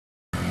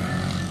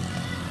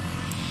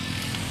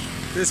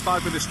This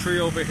fabulous tree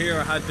over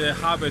here had the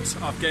habit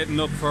of getting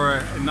up for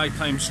a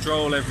nighttime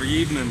stroll every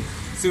evening.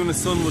 As soon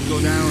as the sun would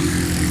go down,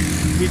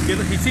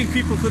 he'd think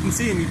people couldn't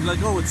see him. He'd be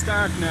like, oh, it's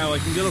dark now, I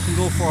can get up and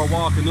go for a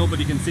walk and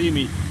nobody can see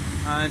me.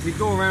 And he'd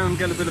go around,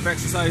 get a bit of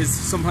exercise.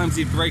 Sometimes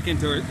he'd break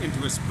into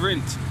a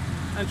sprint.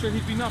 And sure,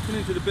 he'd be knocking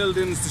into the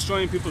buildings,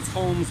 destroying people's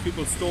homes,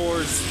 people's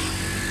stores.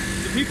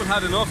 The people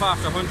had enough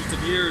after hundreds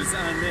of years,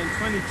 and then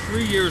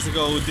 23 years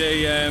ago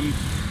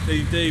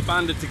they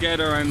banded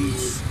together, and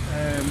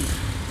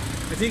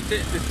I think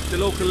the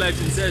local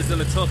legend says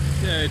that it took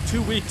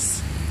 2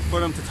 weeks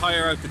for them to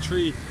tire out the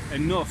tree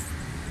enough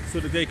so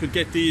that they could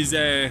get these,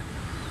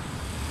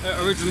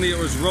 originally it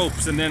was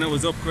ropes and then it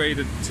was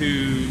upgraded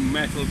to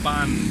metal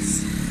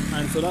bands,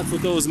 and so that's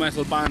what those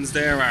metal bands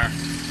there are.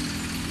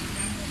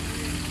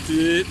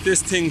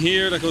 This thing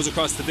here that goes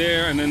across to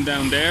there and then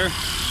down there,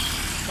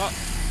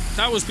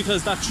 that was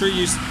because that tree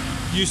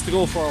used to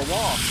go for a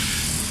walk,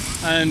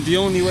 and the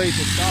only way to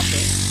stop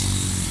it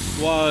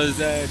was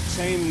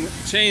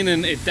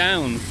chaining it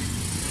down.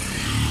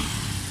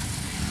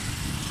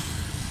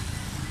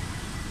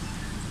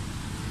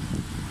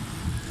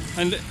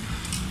 And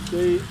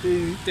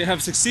they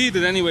have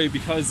succeeded anyway,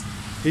 because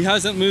he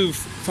hasn't moved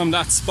from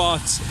that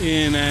spot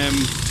in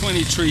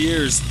 23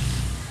 years.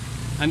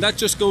 And that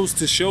just goes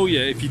to show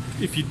you,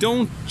 if you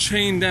don't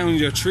chain down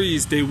your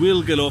trees, they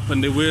will get up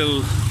and they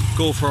will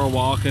go for a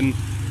walk, and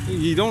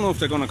you don't know if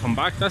they're going to come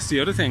back. That's the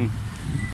other thing.